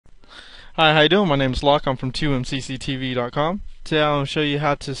Hi, how you doing? My name is Locke. I'm from 2mcctv.com. Today I'm going to show you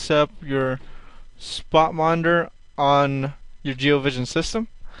how to set up your spot monitor on your Geovision system.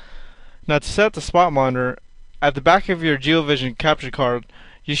 Now to set up the spot monitor, at the back of your Geovision capture card,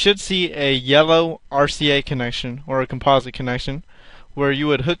 you should see a yellow RCA connection or a composite connection where you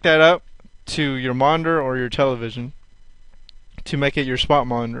would hook that up to your monitor or your television to make it your spot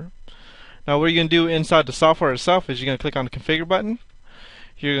monitor. Now what you're going to do inside the software itself is you're going to click on the configure button.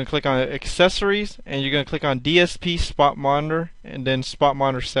 You're going to click on accessories and you're going to click on DSP spot monitor and then spot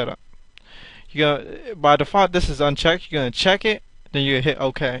monitor setup. By default this is unchecked. You're going to check it, then you're going to hit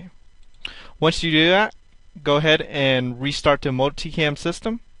OK. Once you do that, go ahead and restart the multicam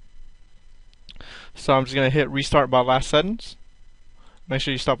system. So I'm just going to hit restart by last sentence. Make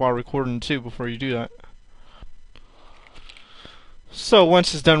sure you stop while recording too before you do that. So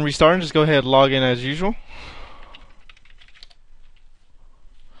once it's done restarting, just go ahead and log in as usual.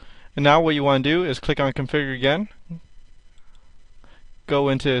 And now what you want to do is click on configure again, go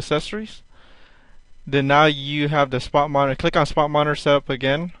into accessories, then now you have the spot monitor. Click on spot monitor setup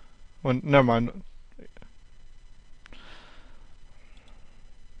again. Never mind.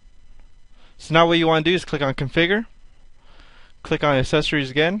 So now what you want to do is click on configure, click on accessories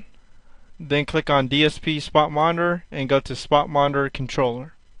again, then click on DSP spot monitor and go to spot monitor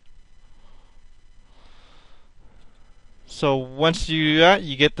controller. So once you do that,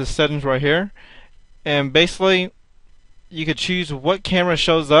 you get the settings right here, and basically you could choose what camera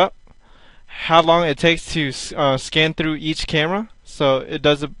shows up, how long it takes to scan through each camera, so it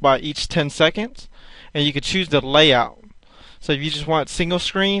does it by each 10 seconds, and you could choose the layout. So if you just want single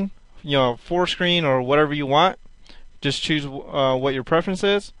screen, 4 screen, or whatever you want, just choose what your preference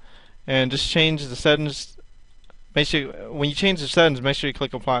is and just change the settings. Make sure when you change the settings, make sure you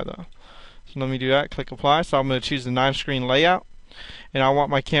click apply though. So let me do that, click apply. So I'm going to choose the 9 screen layout, and I want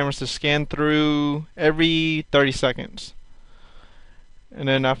my cameras to scan through every 30 seconds. And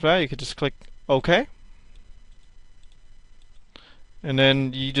then after that you could just click OK, and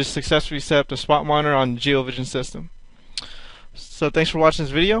then you just successfully set up the spot monitor on the Geovision system. So thanks for watching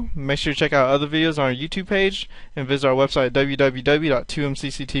this video. Make sure to check out other videos on our YouTube page and visit our website at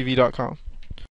www.2mcctv.com.